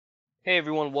Hey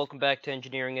everyone, welcome back to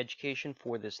Engineering Education.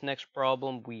 For this next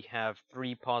problem, we have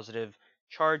three positive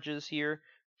charges here.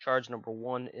 Charge number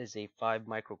 1 is a 5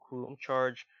 microcoulomb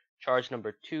charge. Charge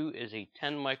number 2 is a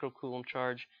 10 microcoulomb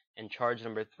charge. And charge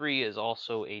number 3 is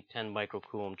also a 10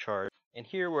 microcoulomb charge. And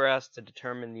here we're asked to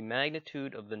determine the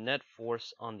magnitude of the net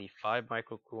force on the 5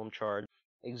 microcoulomb charge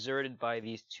exerted by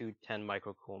these two 10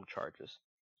 microcoulomb charges.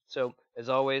 So, as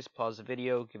always, pause the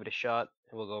video, give it a shot,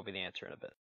 and we'll go over the answer in a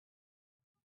bit.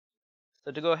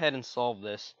 So to go ahead and solve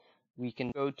this, we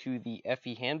can go to the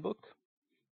FE handbook,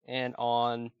 and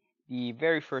on the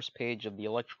very first page of the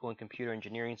electrical and computer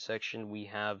engineering section, we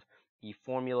have the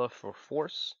formula for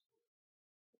force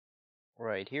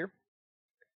right here,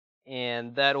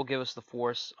 and that'll give us the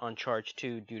force on charge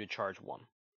 2 due to charge 1.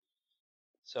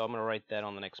 So I'm going to write that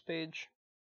on the next page.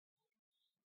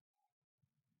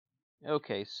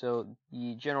 Okay, so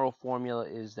the general formula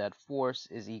is that force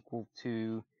is equal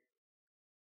to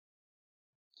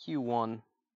Q1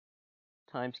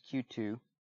 times Q2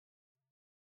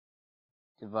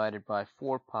 divided by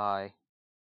 4 pi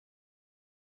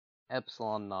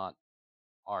epsilon naught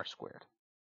r squared.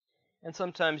 And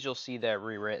sometimes you'll see that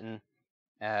rewritten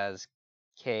as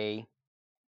K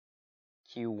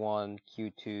Q1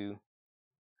 Q2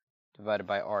 divided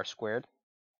by r squared,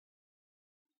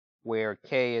 where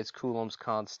K is Coulomb's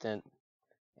constant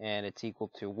and it's equal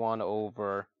to 1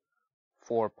 over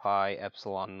 4 pi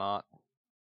epsilon naught,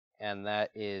 and that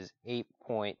is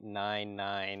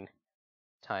 8.99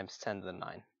 times 10 to the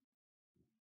 9,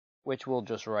 which we'll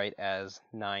just write as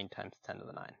 9 times 10 to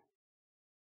the 9.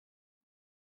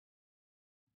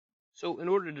 So in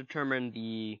order to determine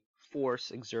the force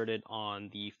exerted on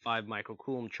the 5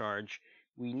 microcoulomb charge,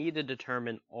 we need to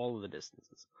determine all of the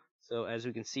distances. So as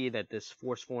we can see that this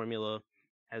force formula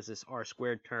has this r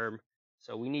squared term,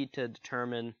 so we need to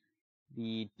determine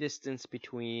the distance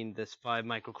between this 5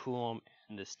 microcoulomb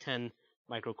and this 10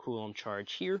 microcoulomb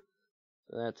charge here.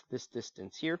 So that's this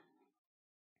distance here.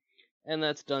 And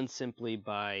that's done simply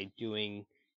by doing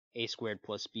a squared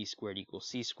plus b squared equals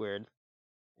c squared.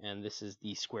 And this is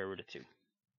the square root of 2.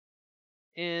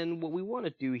 And what we want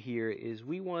to do here is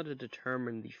we want to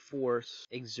determine the force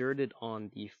exerted on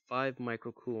the 5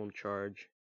 microcoulomb charge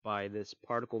by this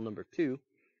particle number 2,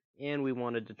 and we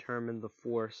want to determine the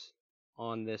force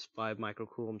on this 5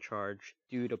 microcoulomb charge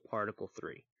due to particle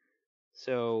 3.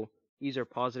 So these are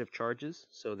positive charges,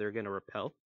 so they're going to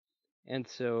repel. And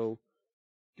so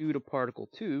due to particle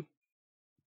 2,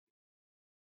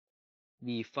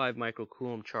 the 5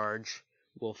 microcoulomb charge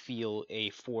will feel a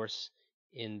force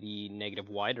in the negative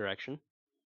y direction.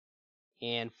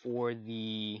 And for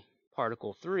the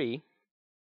particle 3,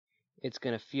 it's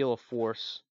going to feel a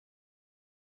force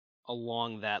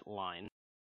along that line.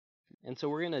 And so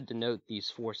we're going to denote these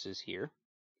forces here.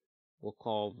 We'll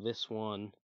call this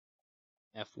one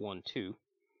F12,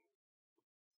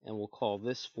 and we'll call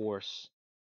this force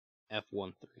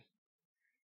F13.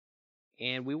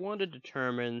 And we want to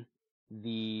determine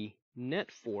the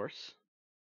net force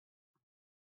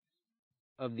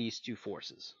of these two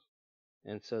forces.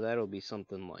 And so that'll be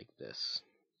something like this.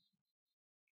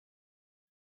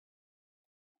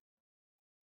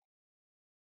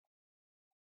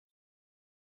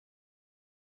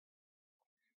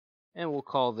 And we'll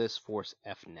call this force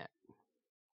F net.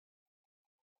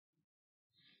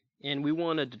 And we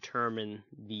want to determine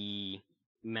the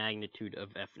magnitude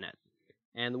of F net.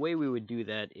 And the way we would do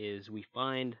that is we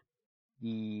find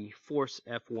the force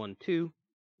F12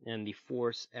 and the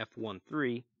force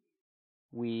F13.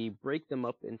 We break them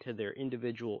up into their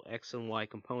individual x and y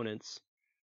components,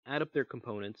 add up their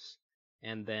components,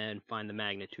 and then find the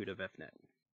magnitude of F net.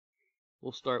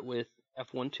 We'll start with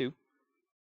F12.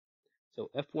 So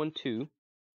F12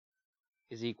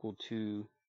 is equal to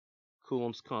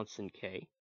Coulomb's constant K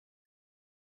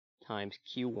times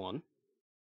Q1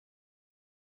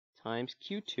 times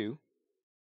Q2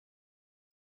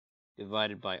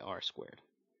 divided by r squared,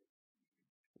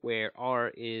 where r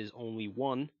is only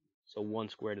 1, so 1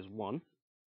 squared is 1,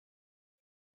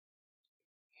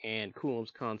 and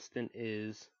Coulomb's constant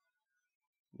is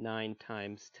 9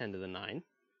 times 10 to the 9.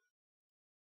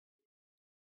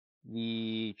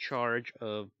 The charge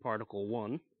of particle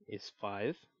 1 is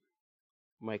 5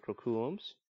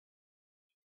 microcoulombs,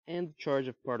 and the charge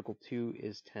of particle 2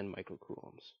 is 10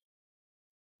 microcoulombs.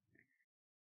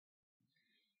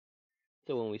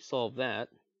 So when we solve that,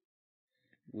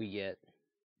 we get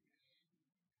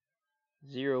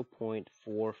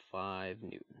 0.45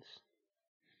 newtons.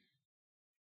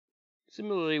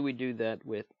 Similarly, we do that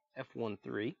with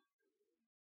F13,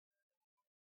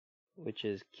 which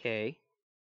is K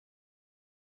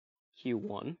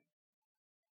Q1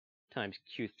 times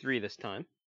Q3 this time,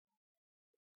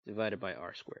 divided by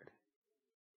r squared,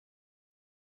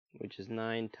 which is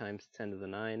 9 times 10 to the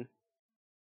 9.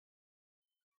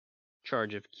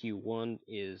 Charge of Q1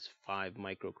 is 5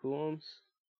 microcoulombs,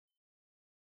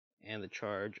 and the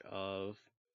charge of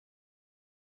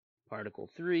particle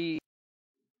 3,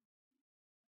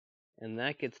 and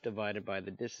that gets divided by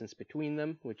the distance between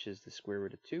them, which is the square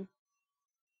root of 2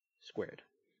 squared.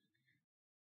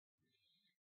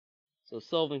 So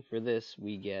solving for this,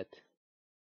 we get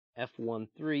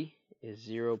F13 is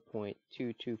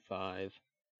 0.225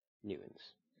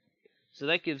 newtons. So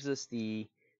that gives us the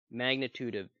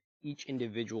magnitude of each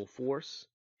individual force,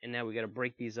 and now we got to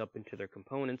break these up into their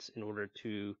components in order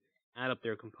to add up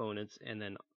their components and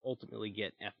then ultimately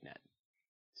get F net.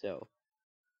 So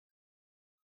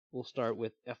we'll start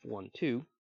with F12,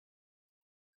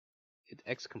 its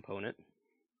x component.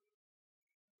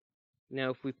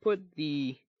 Now if we put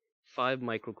the 5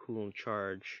 microcoulomb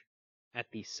charge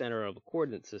at the center of a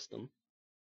coordinate system,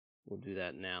 we'll do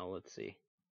that now. Let's see.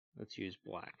 Let's use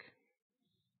black.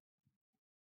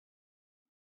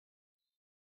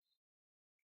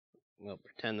 Well,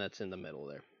 pretend that's in the middle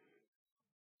there.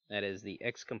 That is the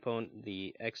x component,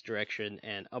 the x direction,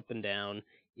 and up and down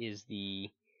is the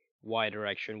y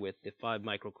direction with the 5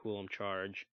 microcoulomb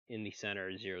charge in the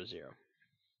center 0, 0.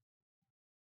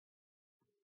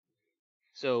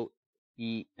 So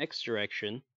the x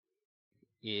direction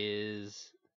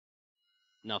is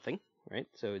nothing, right?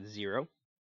 So it's 0.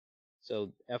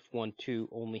 So F12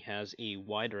 only has a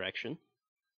y direction.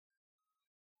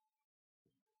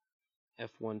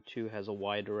 F12 has a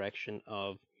y direction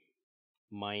of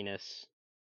minus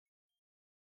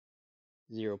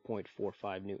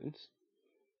 0.45 newtons.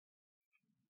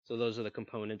 So those are the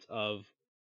components of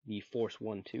the force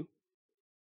 1-2.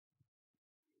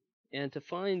 And to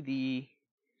find the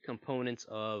components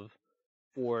of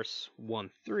force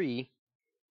 1-3,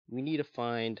 we need to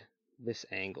find this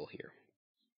angle here.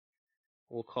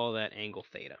 We'll call that angle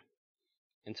theta.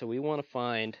 And so we want to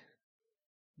find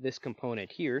this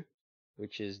component here,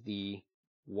 which is the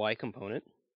y component.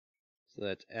 So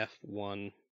that's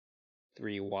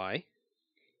F13y.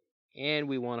 And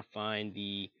we want to find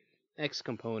the x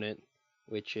component,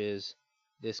 which is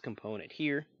this component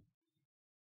here,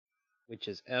 which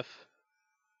is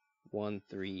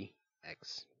F13x.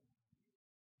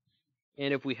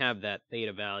 And if we have that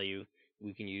theta value,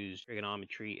 we can use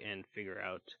trigonometry and figure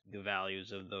out the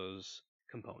values of those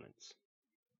components.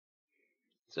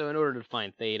 So in order to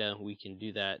find theta, we can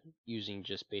do that using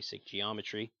just basic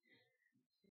geometry,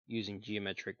 using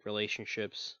geometric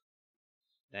relationships.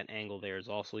 That angle there is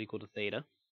also equal to theta.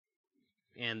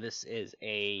 And this is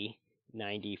a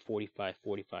 90, 45,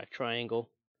 45 triangle,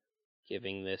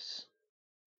 giving this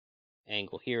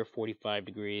angle here 45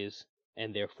 degrees,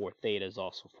 and therefore theta is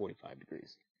also 45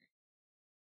 degrees.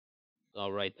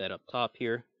 I'll write that up top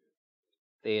here.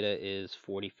 Theta is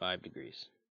 45 degrees.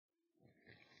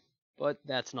 But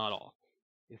that's not all.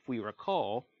 If we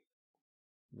recall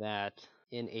that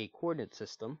in a coordinate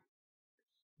system,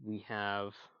 we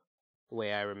have, the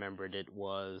way I remembered it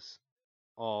was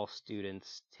all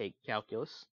students take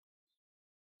calculus.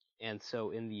 And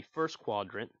so in the first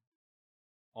quadrant,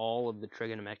 all of the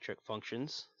trigonometric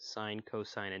functions, sine,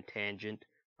 cosine, and tangent,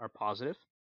 are positive.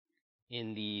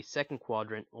 In the second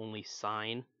quadrant, only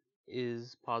sine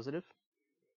is positive.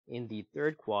 In the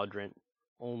third quadrant,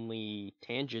 only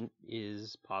tangent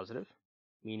is positive,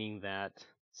 meaning that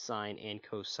sine and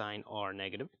cosine are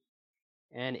negative.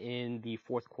 And in the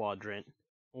fourth quadrant,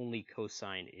 only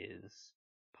cosine is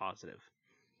positive.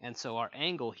 And so our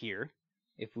angle here,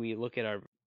 if we look at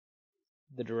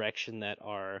the direction that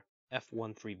our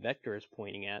F13 vector is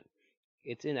pointing at,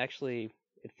 it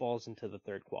falls into the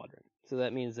third quadrant. So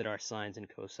that means that our sines and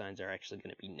cosines are actually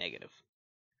going to be negative.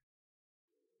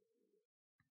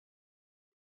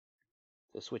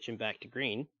 So switching back to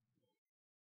green,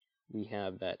 we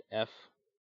have that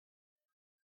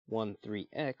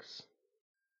F13x,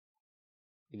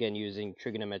 again using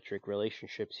trigonometric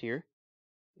relationships here,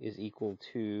 is equal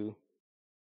to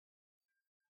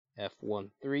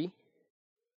F13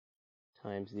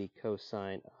 times the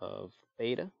cosine of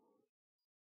beta,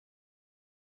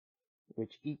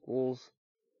 which equals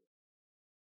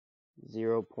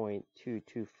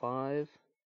 0.225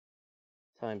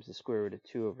 times the square root of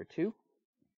 2 over 2.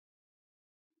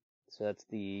 So that's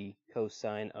the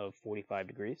cosine of 45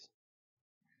 degrees.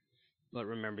 But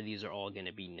remember, these are all going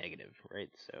to be negative, right?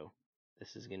 So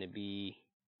this is going to be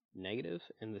negative,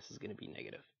 and this is going to be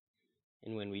negative.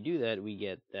 And when we do that, we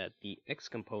get that the x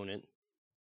component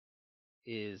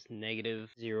is negative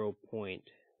 0.159.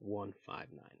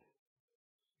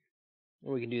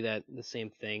 And we can do that the same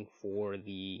thing for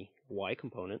the y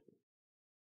component.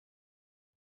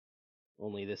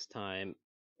 only this time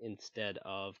instead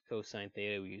of cosine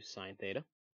theta we use sine theta.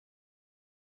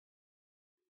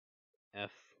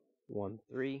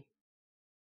 F13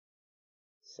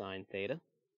 sine theta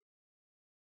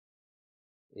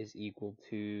is equal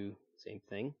to, same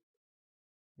thing,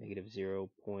 negative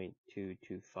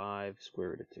 0.225 square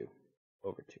root of 2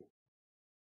 over 2.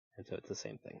 And so it's the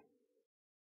same thing.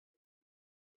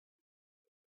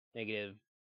 Negative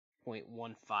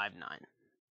 0.159.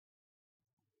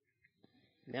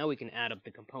 Now we can add up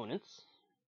the components.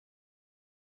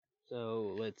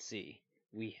 So let's see.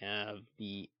 We have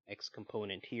the x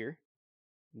component here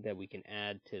that we can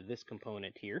add to this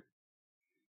component here.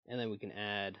 And then we can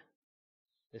add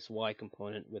this y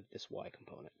component with this y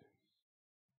component.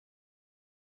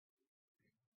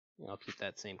 I'll keep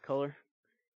that same color.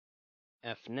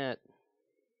 F net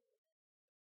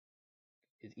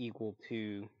is equal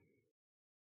to,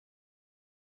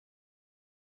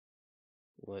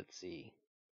 let's see,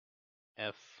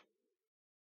 F1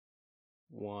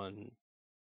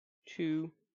 2x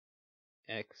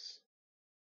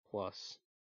plus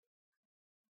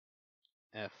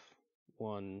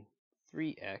F1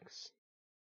 3x.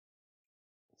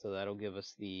 So that'll give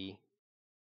us the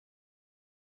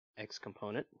x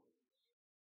component.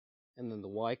 And then the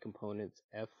y component's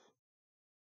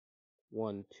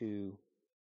F1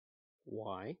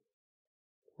 2y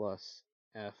plus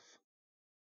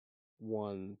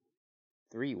F1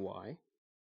 3y.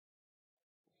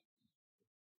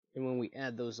 And when we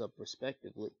add those up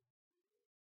respectively,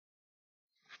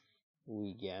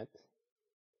 we get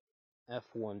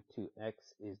F1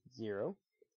 2x is 0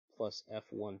 plus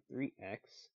F1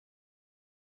 3x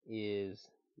is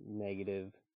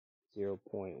negative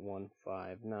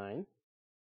 0.159.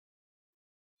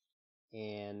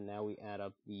 And now we add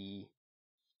up the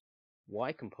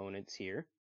y components here.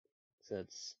 So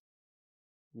that's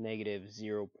negative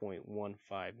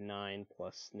 0.159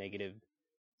 plus negative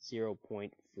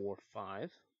 0.45,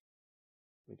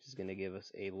 which is going to give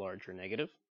us a larger negative.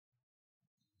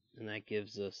 And that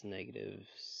gives us negative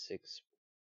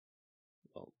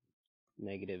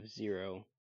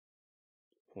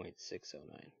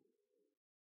 0.609.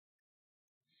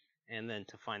 And then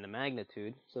to find the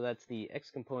magnitude, so that's the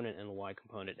x component and the y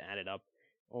component added up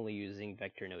only using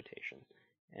vector notation.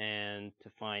 And to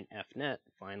find f net,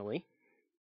 finally,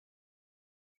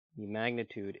 the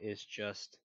magnitude is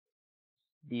just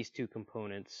these two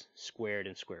components squared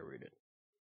and square rooted.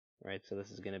 Right, so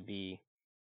this is going to be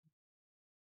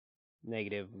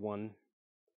negative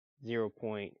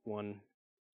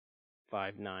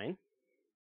 0.159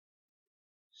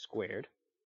 squared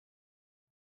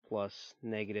plus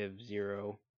negative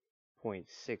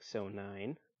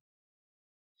 0.609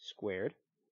 squared,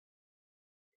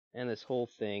 and this whole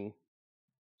thing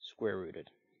square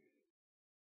rooted.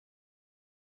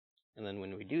 And then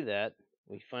when we do that,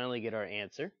 we finally get our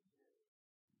answer,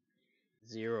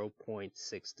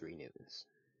 0.63 newtons.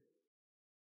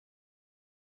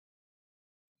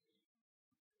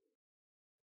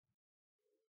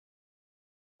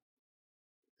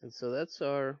 And so that's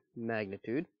our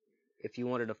magnitude. If you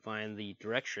wanted to find the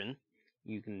direction,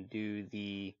 you can do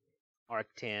the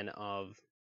arctan of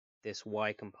this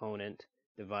y component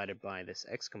divided by this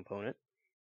x component,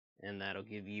 and that'll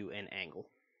give you an angle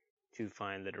to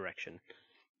find the direction.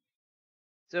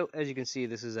 So as you can see,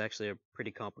 this is actually a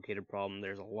pretty complicated problem.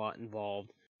 There's a lot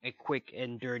involved. A quick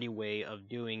and dirty way of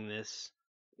doing this,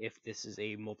 if this is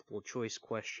a multiple choice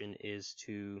question, is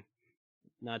to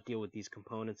not deal with these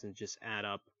components and just add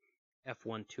up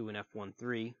F12 and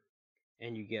F13,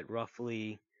 and you get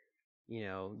roughly,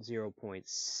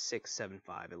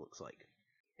 0.675 it looks like.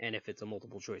 And if it's a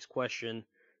multiple choice question,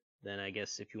 then I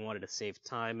guess if you wanted to save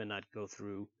time and not go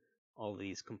through all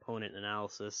these component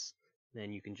analysis,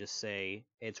 then you can just say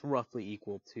it's roughly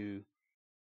equal to,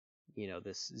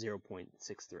 this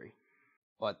 0.63.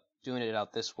 But doing it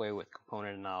out this way with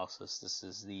component analysis, this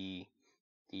is the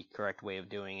correct way of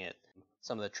doing it.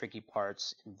 Some of the tricky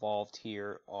parts involved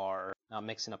here are not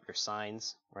mixing up your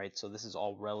signs, right? So this is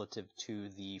all relative to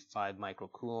the 5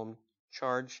 microcoulomb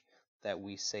charge that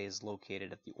we say is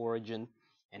located at the origin,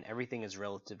 and everything is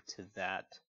relative to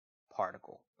that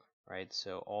particle, right?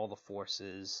 So all the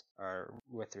forces are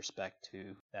with respect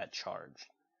to that charge.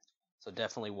 So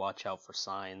definitely watch out for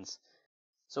signs.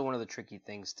 So one of the tricky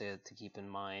things to keep in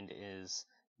mind is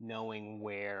knowing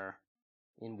where,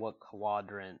 in what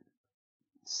quadrant,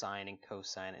 sine and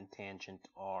cosine and tangent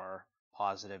are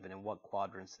positive and in what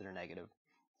quadrants that are negative.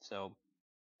 So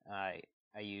I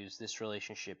use this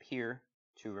relationship here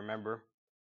to remember.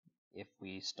 If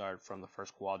we start from the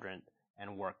first quadrant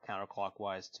and work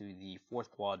counterclockwise to the fourth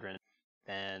quadrant,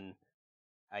 then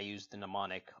I use the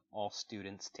mnemonic, all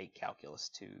students take calculus,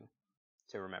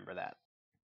 to remember that.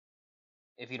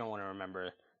 If you don't want to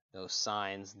remember those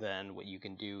signs, then what you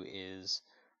can do is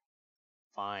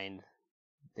find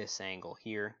this angle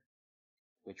here,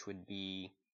 which would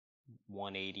be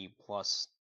 180 plus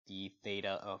the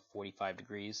theta of 45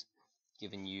 degrees,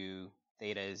 giving you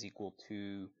theta is equal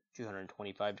to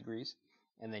 225 degrees,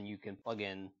 and then you can plug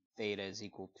in theta is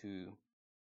equal to,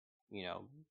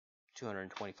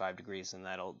 225 degrees, and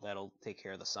that'll take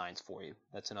care of the signs for you.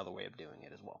 That's another way of doing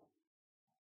it as well.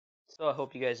 So I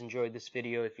hope you guys enjoyed this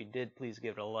video. If you did, please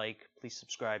give it a like, please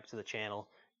subscribe to the channel,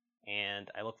 and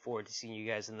I look forward to seeing you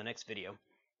guys in the next video.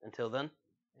 Until then,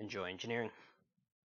 enjoy engineering.